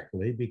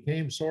historically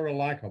became sort of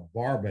like a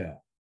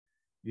barbell.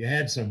 You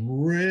had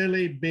some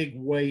really big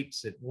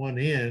weights at one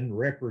end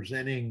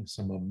representing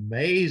some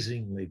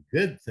amazingly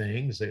good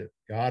things that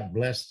God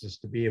blessed us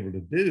to be able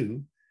to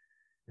do.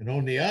 And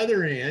on the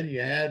other end, you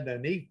had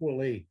an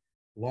equally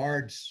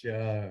large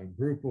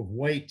group of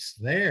weights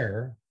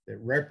there that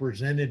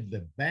represented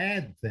the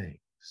bad things.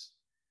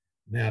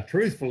 Now,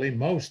 truthfully,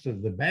 most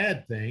of the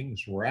bad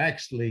things were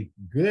actually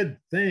good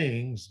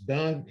things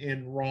done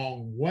in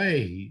wrong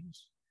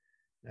ways.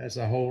 That's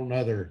a whole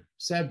nother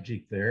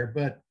subject there.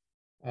 But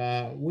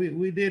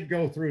we did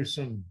go through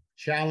some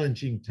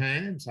challenging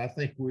times. I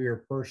think we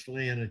are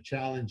personally in a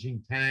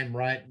challenging time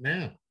right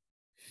now.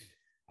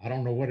 I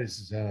don't know what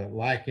it's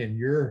like in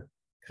your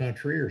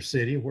country or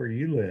city where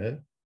you live,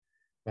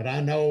 but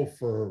I know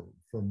for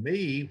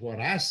me,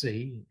 what I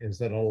see is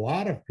that a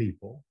lot of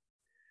people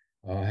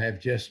have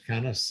just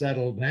kind of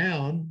settled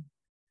down,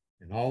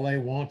 and all they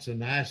want is a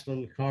nice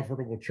little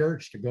comfortable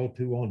church to go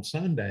to on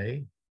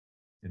Sunday.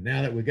 And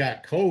now that we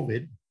got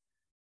COVID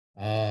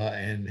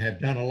and have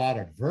done a lot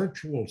of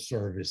virtual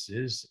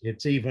services,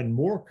 it's even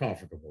more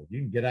comfortable.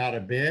 You can get out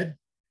of bed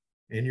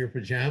in your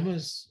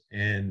pajamas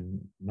and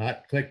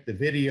not click the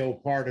video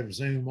part of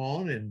Zoom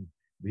on and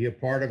be a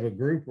part of a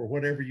group or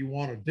whatever you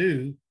want to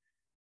do.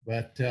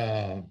 But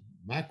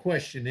my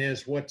question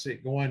is, what's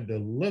it going to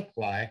look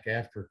like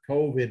after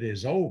COVID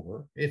is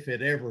over, if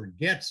it ever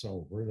gets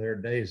over? There are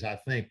days I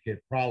think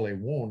it probably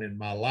won't in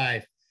my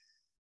life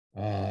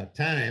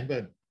time,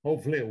 but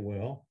hopefully it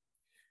will.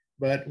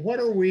 But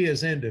what are we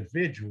as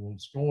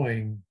individuals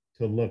going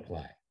to look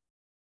like?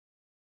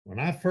 When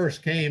I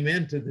first came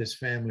into this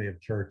family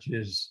of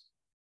churches,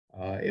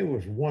 it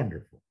was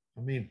wonderful.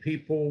 I mean,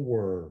 people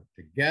were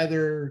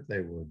together,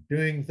 they were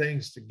doing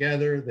things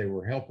together, they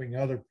were helping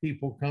other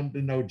people come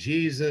to know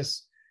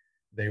Jesus,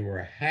 they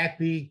were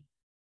happy.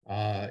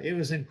 It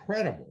was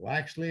incredible.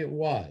 Actually, it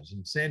was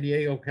in San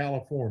Diego,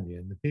 California.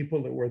 And the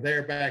people that were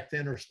there back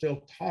then are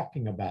still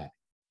talking about it.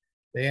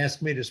 They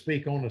asked me to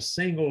speak on a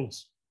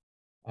singles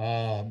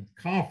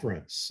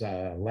conference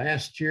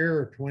last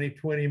year,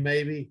 2020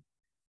 maybe.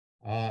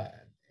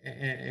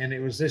 And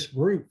it was this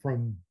group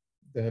from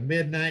the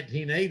mid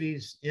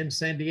 1980s in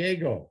San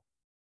Diego.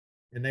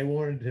 And they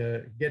wanted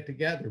to get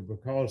together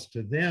because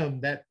to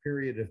them, that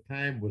period of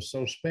time was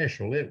so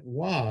special. It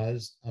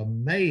was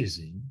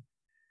amazing.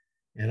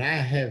 And I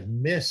have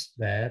missed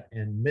that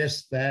and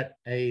missed that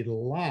a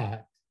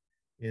lot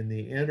in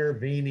the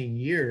intervening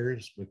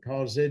years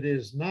because it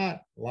is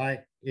not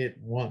like it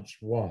once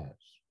was.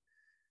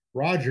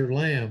 Roger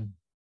Lamb,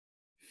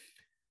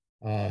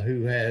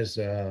 who has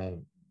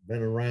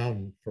been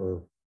around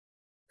for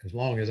as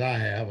long as I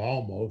have,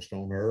 almost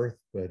on earth,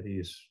 but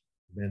he's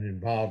been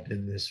involved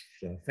in this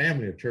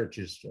family of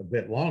churches a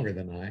bit longer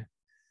than I.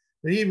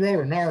 But he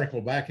wrote an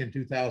article back in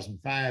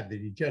 2005 that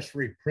he just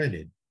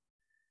reprinted,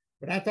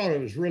 but I thought it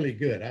was really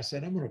good. I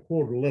said, I'm going to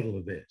quote a little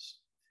of this.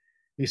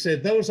 He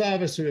said, those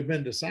of us who have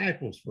been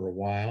disciples for a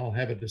while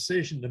have a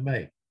decision to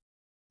make.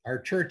 Our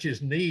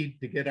churches need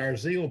to get our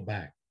zeal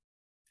back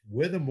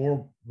with a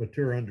more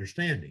mature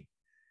understanding.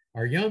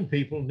 Our young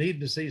people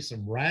need to see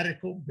some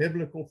radical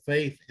biblical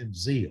faith and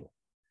zeal.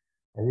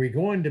 Are we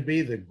going to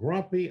be the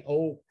grumpy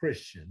old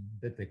Christian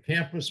that the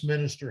campus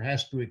minister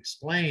has to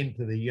explain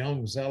to the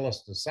young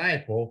zealous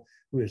disciple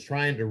who is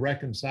trying to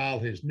reconcile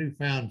his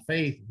newfound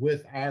faith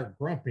with our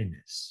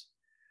grumpiness?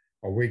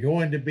 Are we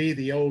going to be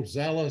the old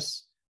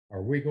zealous?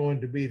 Are we going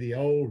to be the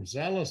old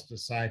zealous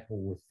disciple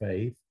with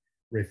faith,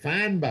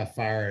 refined by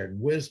fire and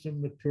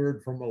wisdom,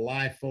 matured from a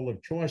life full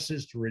of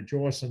choices to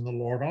rejoice in the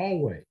Lord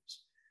always?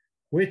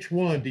 Which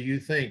one do you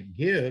think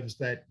gives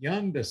that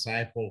young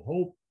disciple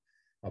hope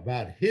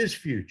about his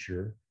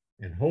future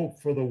and hope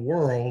for the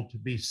world to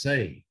be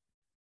saved?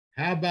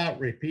 How about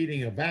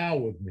repeating a vow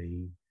with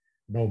me?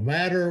 No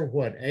matter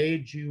what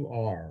age you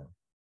are,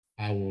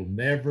 I will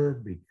never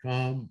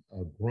become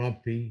a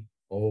grumpy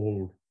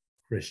old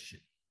Christian.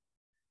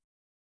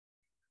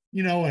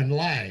 You know, in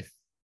life,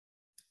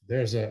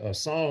 there's a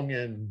song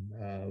in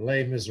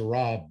Les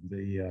Miserables,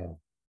 the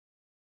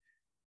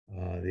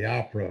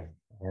opera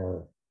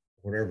or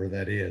whatever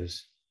that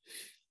is.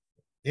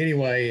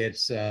 Anyway,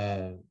 it's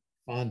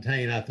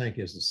Fontaine, I think,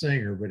 is the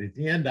singer, but at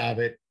the end of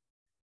it,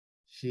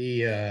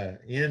 she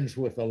ends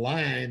with a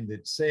line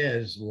that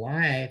says,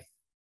 life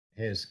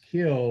has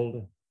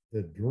killed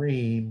the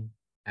dream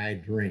I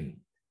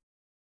dreamed.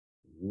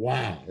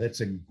 Wow,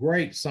 that's a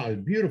great song, a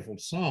beautiful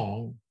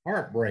song,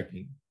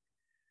 heartbreaking,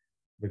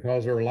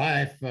 because her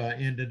life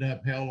ended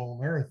up hell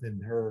on earth in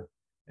her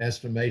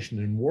estimation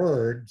in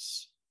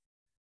words,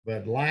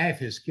 but life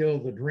has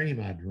killed the dream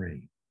I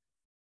dreamed.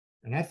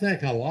 And I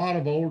think a lot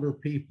of older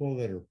people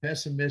that are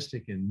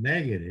pessimistic and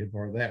negative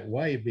are that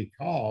way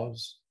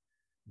because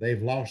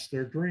they've lost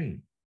their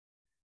dream.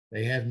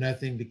 They have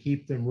nothing to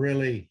keep them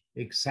really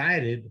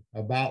excited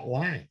about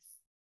life.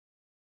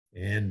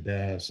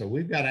 And so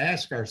we've got to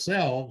ask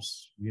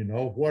ourselves, you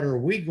know, what are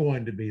we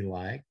going to be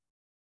like?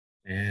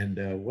 And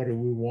what do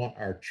we want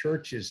our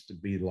churches to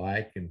be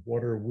like? And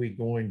what are we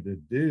going to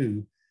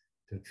do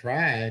to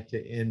try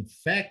to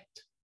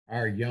infect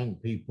our young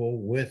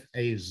people with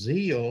a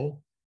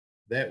zeal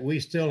that we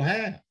still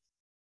have?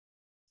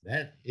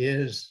 That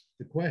is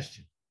the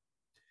question.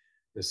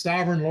 The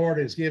sovereign Lord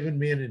has given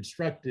me an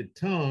instructed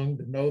tongue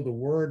to know the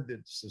word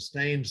that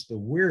sustains the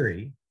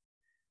weary.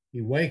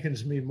 He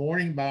wakens me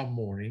morning by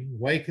morning,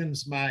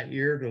 wakens my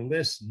ear to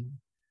listen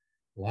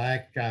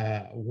like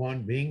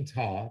one being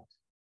taught.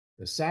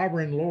 The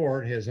sovereign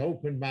Lord has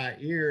opened my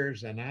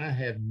ears, and I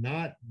have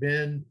not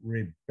been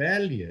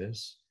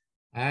rebellious.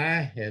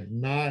 I have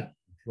not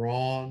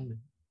drawn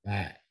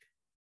back.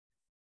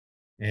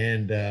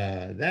 And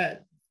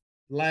that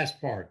last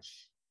part,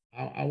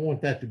 I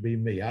want that to be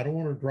me. I don't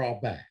want to draw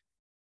back.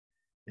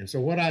 And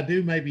so what I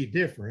do may be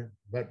different,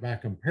 but by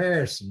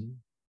comparison,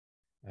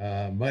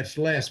 much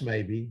less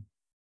maybe,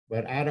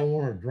 but I don't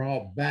want to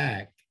draw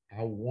back.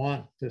 I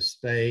want to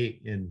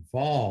stay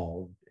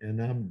involved,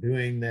 and I'm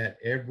doing that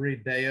every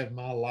day of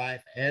my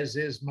life, as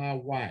is my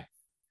wife.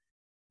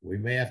 We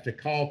may have to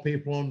call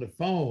people on the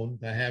phone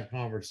to have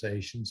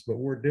conversations, but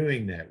we're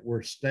doing that.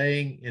 We're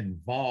staying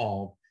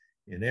involved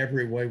in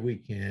every way we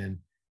can.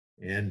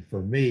 And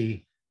for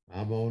me,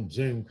 I'm on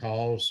Zoom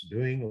calls,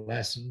 doing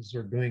lessons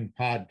or doing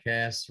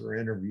podcasts or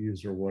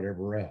interviews or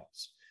whatever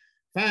else.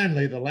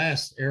 Finally, the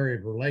last area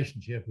of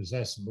relationship is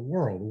us and the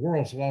world. The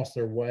world's lost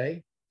their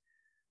way.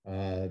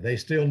 They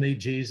still need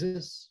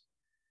Jesus.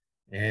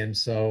 And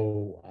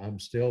so I'm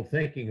still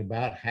thinking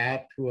about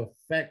how to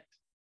affect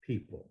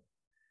people.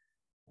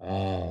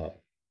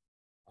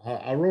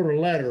 I wrote a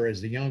letter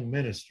as a young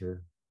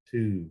minister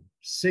to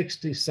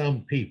 60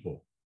 some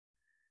people.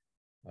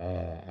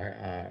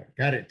 I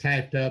got it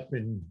typed up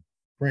and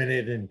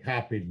printed and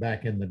copied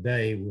back in the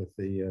day with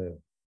the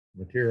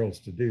materials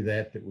to do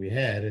that we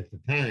had at the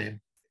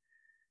time.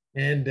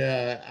 And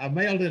I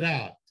mailed it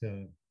out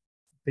to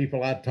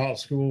people I taught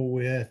school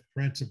with,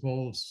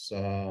 principals,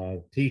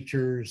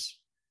 teachers,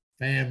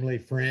 family,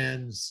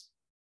 friends.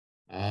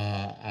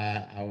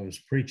 I was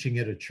preaching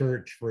at a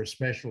church for a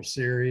special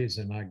series,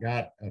 and I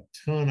got a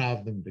ton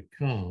of them to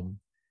come.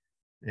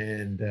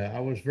 And I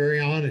was very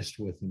honest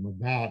with them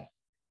about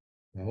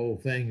the whole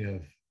thing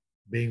of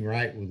being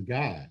right with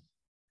God.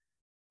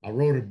 I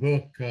wrote a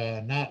book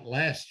not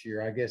last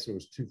year, I guess it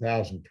was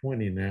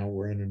 2020 now,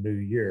 we're in a new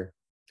year,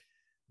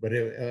 but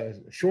it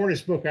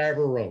shortest book I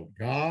ever wrote,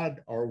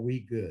 God, Are We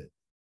Good?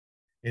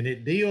 And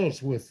it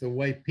deals with the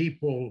way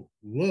people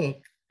look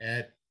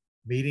at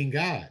meeting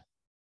God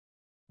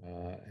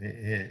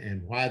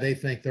and why they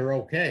think they're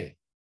okay.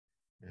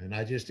 And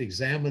I just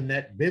examine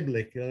that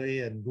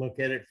biblically and look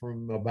at it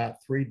from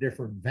about 3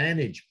 different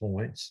vantage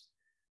points.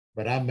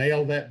 But I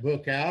mailed that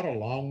book out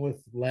along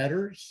with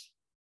letters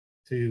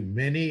to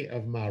many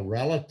of my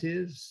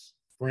relatives,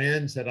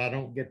 friends that I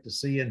don't get to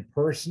see in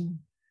person.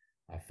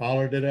 I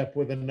followed it up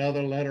with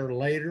another letter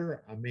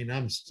later. I mean,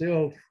 I'm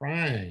still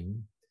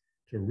trying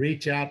to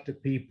reach out to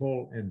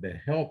people and to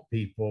help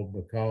people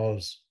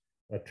because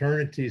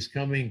eternity is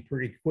coming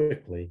pretty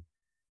quickly.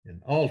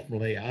 And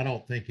ultimately, I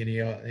don't think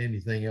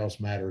anything else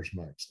matters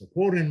much. The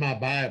quote in my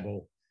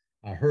Bible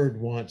I heard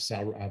once,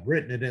 I've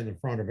written it in the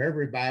front of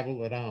every Bible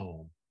that I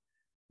own: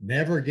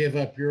 never give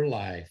up your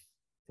life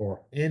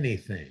for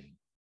anything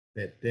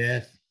that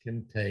death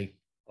can take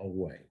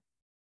away.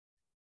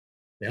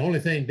 The only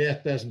thing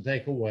death doesn't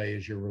take away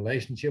is your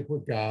relationship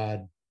with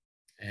God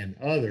and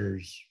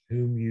others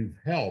whom you've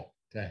helped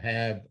to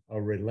have a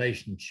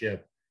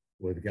relationship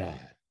with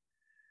God.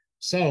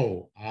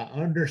 So I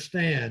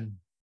understand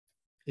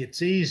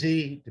it's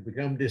easy to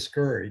become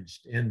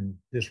discouraged in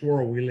this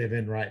world we live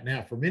in right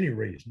now for many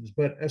reasons,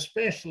 but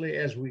especially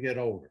as we get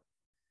older.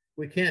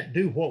 We can't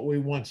do what we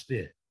once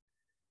did.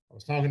 I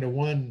was talking to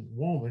one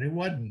woman who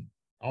wasn't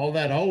all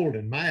that old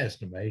in my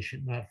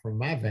estimation, not from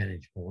my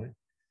vantage point,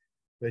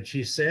 but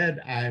she said,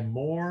 I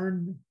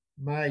mourn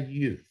my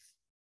youth.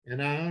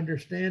 And I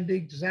understand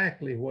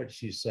exactly what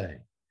she's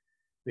saying,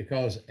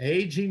 because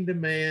aging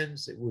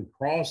demands that we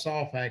cross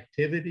off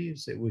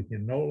activities that we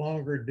can no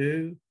longer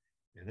do.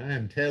 And I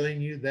am telling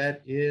you,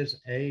 that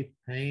is a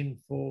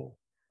painful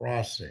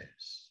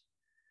process.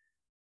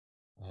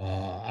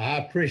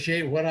 I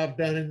appreciate what I've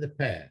done in the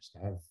past.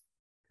 I've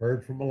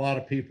heard from a lot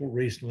of people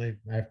recently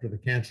after the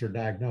cancer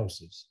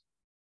diagnosis.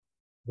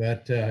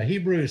 But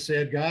Hebrews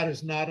said, God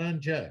is not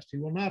unjust. He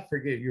will not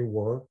forget your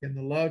work and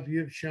the love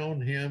you've shown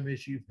him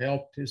as you've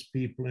helped his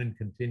people and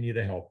continue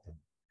to help them.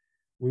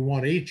 We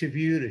want each of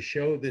you to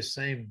show this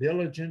same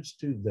diligence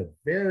to the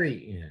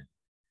very end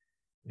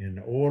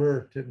in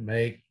order to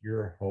make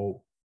your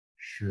hope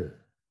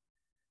sure.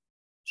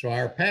 So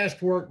our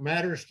past work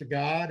matters to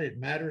God, it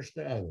matters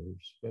to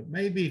others, but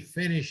maybe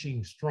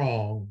finishing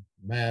strong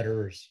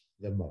matters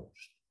the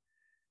most.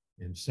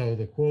 And so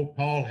the quote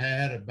Paul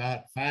had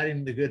about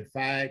fighting the good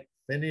fight,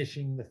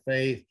 finishing the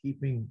faith,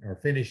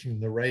 finishing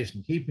the race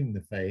and keeping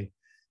the faith,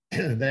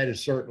 that is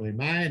certainly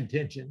my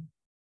intention.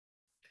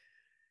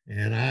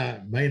 And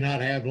I may not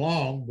have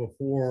long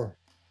before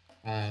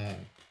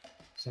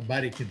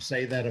somebody can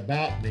say that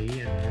about me,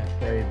 and I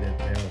pray that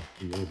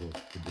they'll be able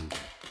to do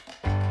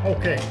that.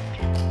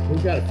 Okay,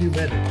 we've got a few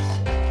minutes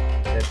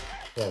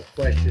for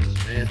questions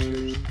and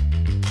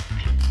answers.